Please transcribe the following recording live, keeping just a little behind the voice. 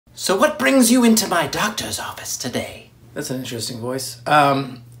So what brings you into my doctor's office today? That's an interesting voice.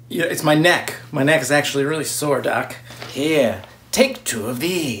 Yeah, it's my neck. My neck is actually really sore, Doc. Here, take 2 of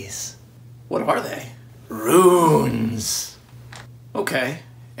these. What are they? Runes. Okay.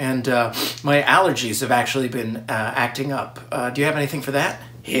 And my allergies have actually been acting up. Do you have anything for that?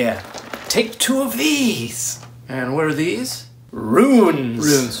 Here, take 2 of these. And what are these? Runes.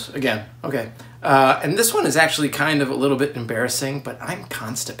 Runes, again. Okay. And this one is actually kind of a little bit embarrassing, but I'm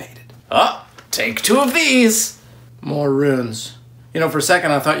constipated. Oh, take 2 of these. More runes. You know, for a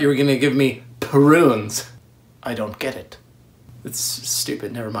second I thought you were going to give me prunes. I don't get it. It's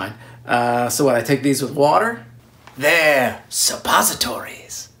stupid, never mind. So what, I take these with water? They're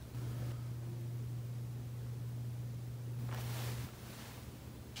suppositories.